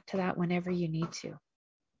come back to that whenever you need to.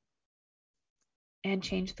 And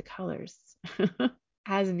change the colors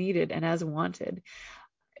as needed and as wanted.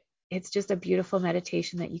 It's just a beautiful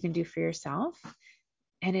meditation that you can do for yourself.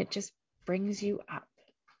 And it just brings you up.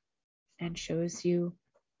 and shows you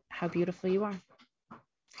how beautiful you are.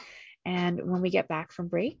 And when we get back from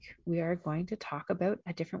break, we are going to talk about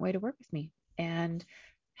a different way to work with me and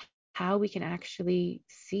how we can actually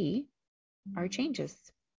see our changes.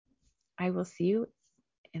 I will see you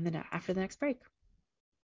after the next break.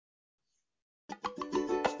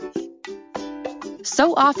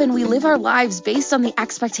 So often we live our lives based on the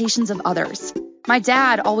expectations of others. My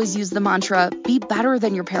dad always used the mantra, be better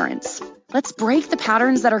than your parents. Let's break the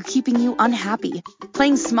patterns that are keeping you unhappy,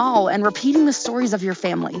 playing small and repeating the stories of your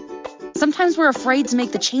family. Sometimes we're afraid to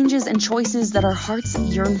make the changes and choices that our hearts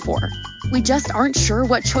yearn for. We just aren't sure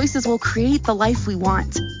what choices will create the life we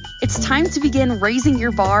want. It's time to begin raising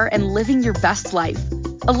your bar and living your best life.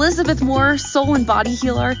 Elizabeth Moore, soul and body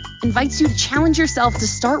healer, invites you to challenge yourself to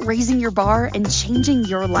start raising your bar and changing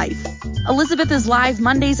your life. Elizabeth is live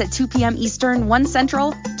Mondays at 2 p.m. Eastern, 1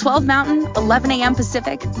 Central, 12 Mountain, 11 a.m.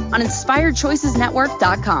 Pacific on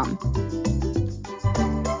InspiredChoicesNetwork.com.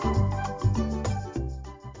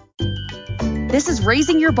 This is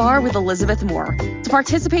Raising Your Bar with Elizabeth Moore. To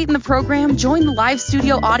participate in the program, join the live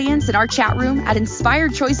studio audience in our chat room at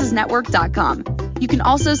InspiredChoicesNetwork.com. You can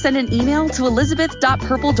also send an email to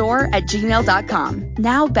elizabeth.purpledoor@gmail.com.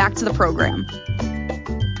 Now back to the program.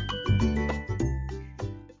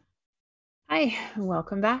 Hi,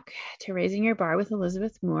 welcome back to Raising Your Bar with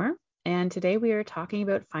Elizabeth Moore. And today we are talking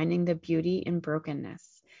about finding the beauty in brokenness.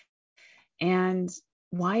 And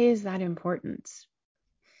why is that important?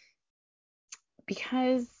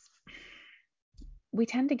 Because we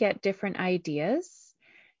tend to get different ideas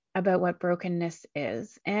about what brokenness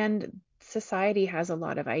is. And society has a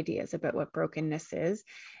lot of ideas about what brokenness is.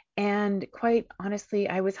 And quite honestly,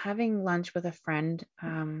 I was having lunch with a friend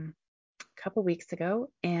a couple weeks ago,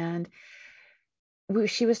 and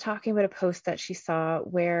she was talking about a post that she saw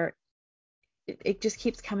where it just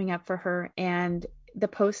keeps coming up for her. And the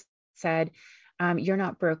post said, you're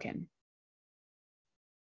not broken.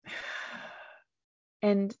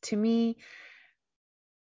 And to me,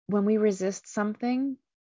 when we resist something,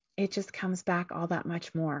 it just comes back all that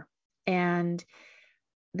much more. And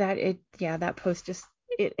that post just,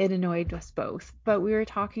 it annoyed us both. But we were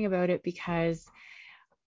talking about it because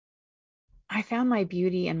I found my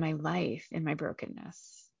beauty in my life, in my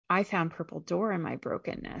brokenness. I found Purple Door in my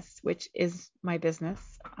brokenness, which is my business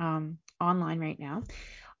online right now.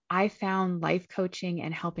 I found life coaching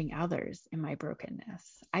and helping others in my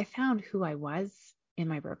brokenness. I found who I was in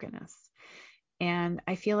my brokenness. And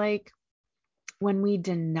I feel like when we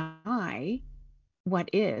deny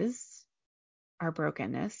what is our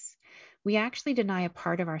brokenness, we actually deny a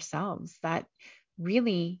part of ourselves that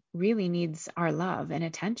really, really needs our love and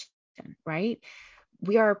attention, right?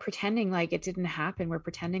 We are pretending like it didn't happen. We're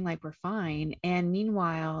pretending like we're fine. And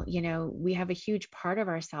meanwhile, we have a huge part of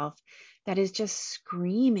ourselves that is just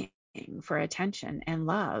screaming for attention and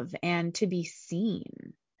love and to be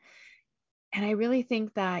seen. And I really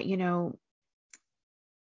think that,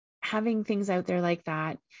 having things out there like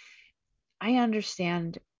that, I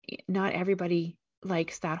understand not everybody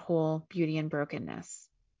likes that whole beauty and brokenness.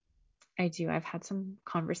 I do. I've had some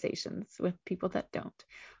conversations with people that don't.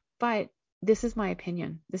 But this is my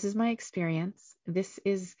opinion. This is my experience. This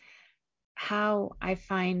is how I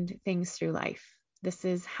find things through life. This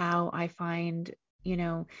is how I find,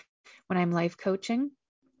 when I'm life coaching,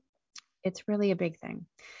 it's really a big thing.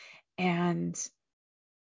 And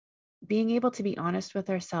being able to be honest with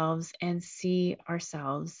ourselves and see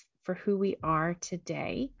ourselves for who we are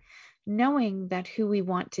today, knowing that who we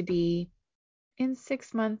want to be in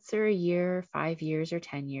 6 months or a year, 5 years or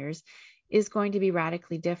 10 years is going to be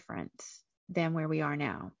radically different than where we are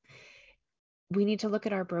now. We need to look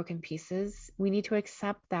at our broken pieces. We need to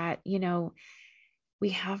accept that, we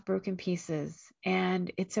have broken pieces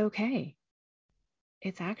and it's okay.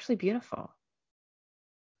 It's actually beautiful.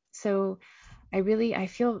 So I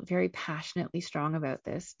feel very passionately strong about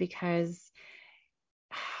this because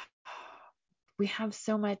we have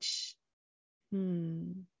so much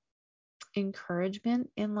encouragement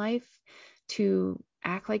in life to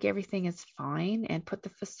act like everything is fine and put the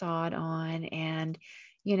facade on and,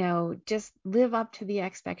 just live up to the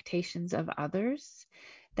expectations of others,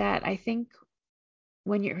 that I think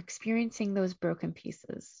when you're experiencing those broken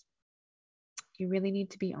pieces, you really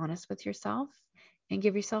need to be honest with yourself and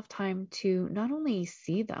give yourself time to not only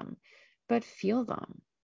see them, but feel them,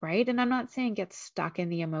 right? And I'm not saying get stuck in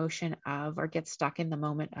the emotion of or get stuck in the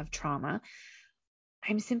moment of trauma.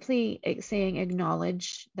 I'm simply saying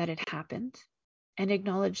acknowledge that it happened and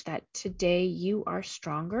acknowledge that today you are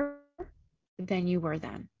stronger than you were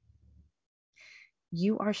then.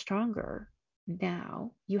 You are stronger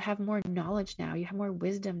now. You have more knowledge now. You have more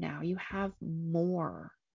wisdom now. You have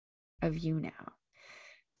more. of you now.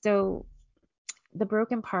 So the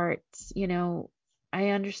broken parts, I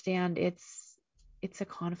understand it's a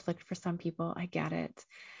conflict for some people. I get it.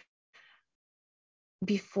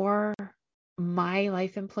 Before my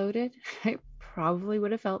life imploded, I probably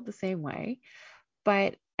would have felt the same way.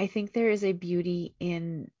 But I think there is a beauty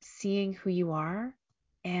in seeing who you are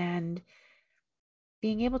and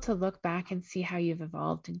being able to look back and see how you've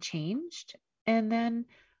evolved and changed, and then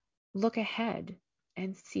look ahead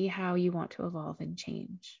and see how you want to evolve and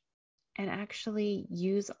change, and actually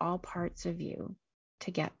use all parts of you to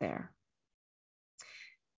get there.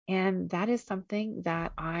 And that is something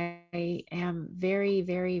that I am very,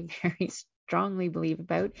 very, very strongly believe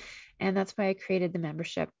about. And that's why I created the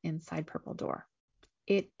membership inside Purple Door.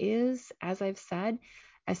 It is, as I've said,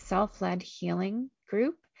 a self-led healing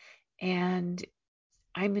group. And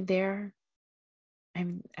I'm there.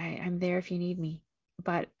 I'm there if you need me.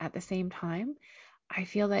 But at the same time, I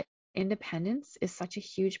feel that independence is such a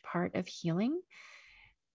huge part of healing,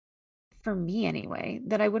 for me anyway,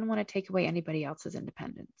 that I wouldn't want to take away anybody else's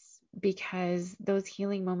independence, because those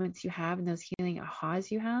healing moments you have and those healing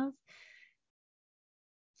ahas you have,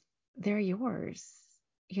 they're yours.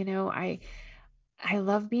 I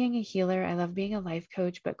love being a healer. I love being a life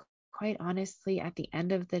coach, but quite honestly, at the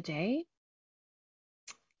end of the day,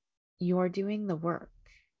 you're doing the work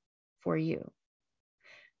for you.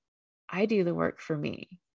 I do the work for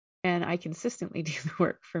me, and I consistently do the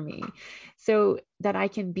work for me, so that I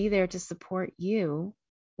can be there to support you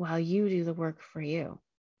while you do the work for you.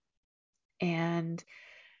 And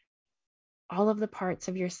all of the parts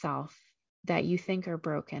of yourself that you think are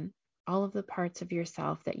broken, all of the parts of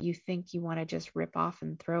yourself that you think you want to just rip off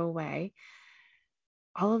and throw away,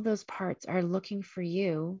 all of those parts are looking for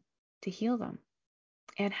you to heal them.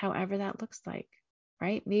 And however that looks like,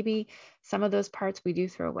 right? Maybe some of those parts we do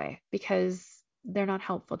throw away because they're not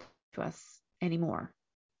helpful to us anymore.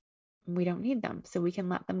 We don't need them, so we can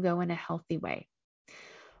let them go in a healthy way.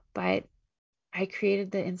 But I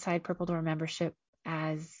created the Inside Purple Door membership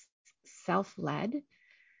as self-led,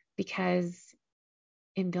 because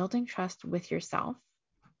in building trust with yourself,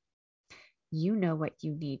 you know what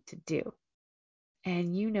you need to do.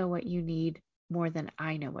 And you know what you need more than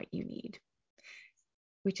I know what you need,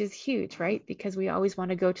 which is huge, right? Because we always want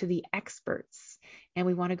to go to the experts and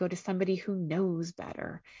we want to go to somebody who knows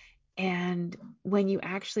better. And when you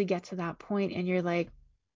actually get to that point and you're like,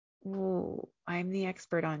 whoa, I'm the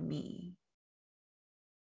expert on me.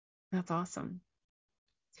 That's awesome.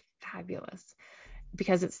 It's fabulous,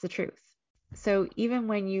 because it's the truth. So even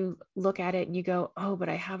when you look at it and you go, oh, but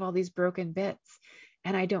I have all these broken bits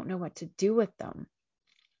and I don't know what to do with them,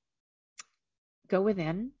 go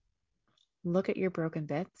within, look at your broken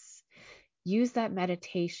bits, use that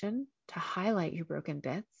meditation to highlight your broken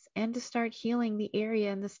bits and to start healing the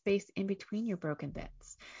area and the space in between your broken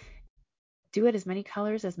bits. Do it as many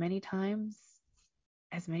colors, as many times,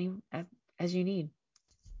 as you need,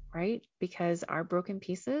 right? Because our broken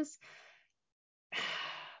pieces,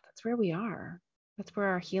 that's where we are. That's where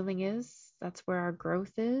our healing is. That's where our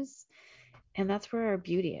growth is. And that's where our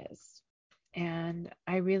beauty is. And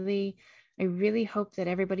I really hope that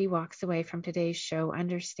everybody walks away from today's show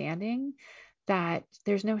understanding that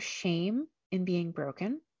there's no shame in being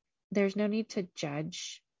broken. There's no need to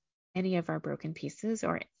judge any of our broken pieces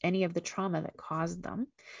or any of the trauma that caused them.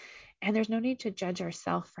 And there's no need to judge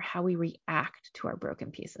ourselves for how we react to our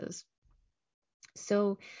broken pieces.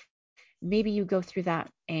 So maybe you go through that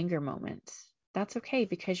anger moment. That's okay,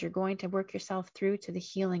 because you're going to work yourself through to the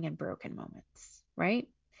healing and broken moments, right?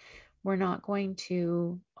 We're not going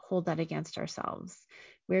to hold that against ourselves.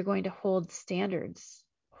 We're going to hold standards,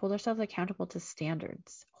 hold ourselves accountable to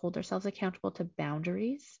standards, hold ourselves accountable to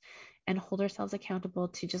boundaries, and hold ourselves accountable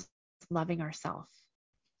to just loving ourselves.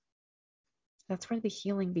 That's where the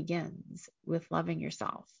healing begins, with loving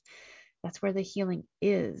yourself. That's where the healing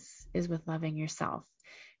is with loving yourself.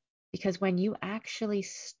 Because when you actually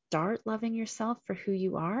start loving yourself for who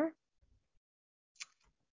you are,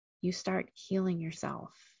 you start healing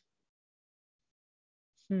yourself.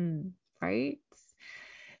 Right?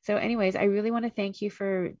 So anyways, I really want to thank you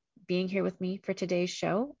for being here with me for today's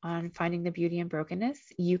show on finding the beauty in brokenness.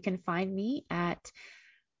 You can find me at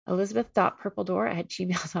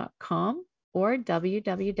elizabeth.purpledoor@gmail.com or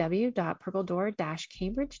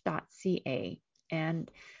www.purpledoor-cambridge.ca.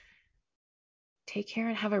 And take care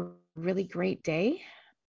and have a really great day.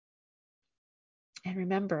 And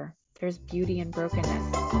remember, there's beauty in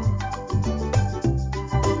brokenness.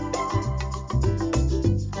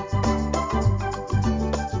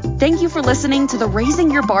 Thank you for listening to the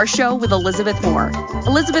Raising Your Bar Show with Elizabeth Moore.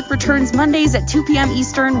 Elizabeth returns Mondays at 2 p.m.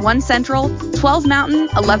 Eastern, 1 Central, 12 Mountain,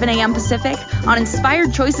 11 a.m. Pacific on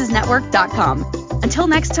InspiredChoicesNetwork.com. Until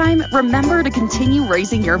next time, remember to continue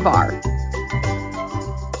raising your bar.